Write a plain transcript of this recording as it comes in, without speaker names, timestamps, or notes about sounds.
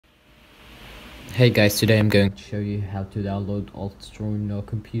Hey guys, today I'm going to show you how to download AltStore no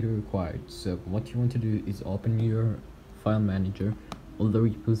computer required. So what you want to do is open your file manager. All the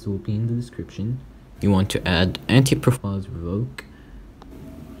repos will be in the description. You want to add anti-profiles revoke,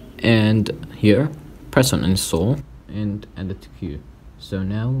 and here press on install and add it to queue. So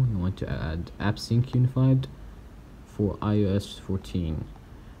now you want to add AppSync Unified for iOS 14.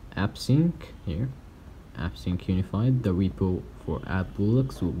 AppSync here, AppSync Unified. The repo for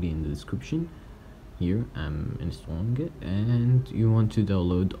AppBullocks will be in the description. Here I'm installing it, and you want to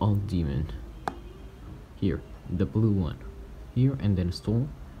download AltDemon. Here, the blue one. Here, and then install.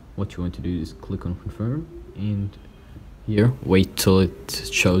 What you want to do is click on confirm, and here wait till it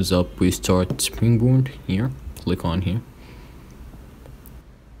shows up restart Springboard. Here, click on here.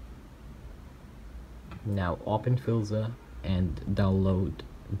 Now open Filza and download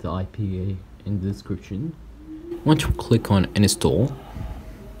the IPA in the description. Want to click on install.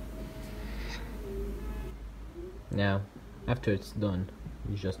 Now, after it's done,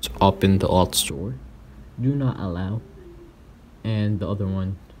 you just open the AltStore. Do not allow, and the other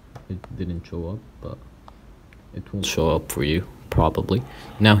one, it didn't show up, but it will show up for you probably.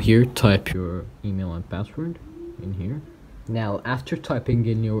 Now here, type your email and password in here. Now, after typing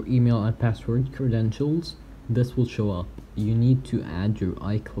in your email and password credentials, this will show up. You need to add your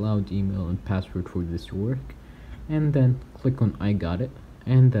iCloud email and password for this to work, and then click on I got it,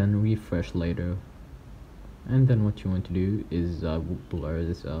 and then refresh later. And then what you want to do is blur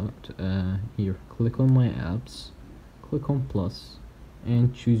this out. Here, click on my apps, click on plus,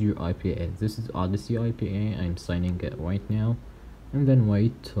 and choose your IPA. This is Odyssey IPA. I'm signing it right now, and then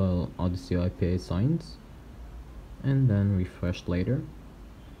wait till Odyssey IPA signs, and then refresh later.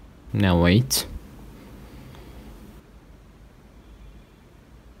 Now wait.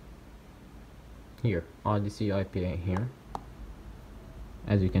 Here, Odyssey IPA here.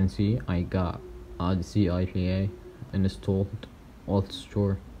 As you can see, I got Odyssey IPA installed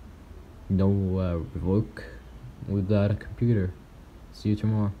AltStore no revoke without a computer. See you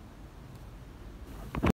tomorrow.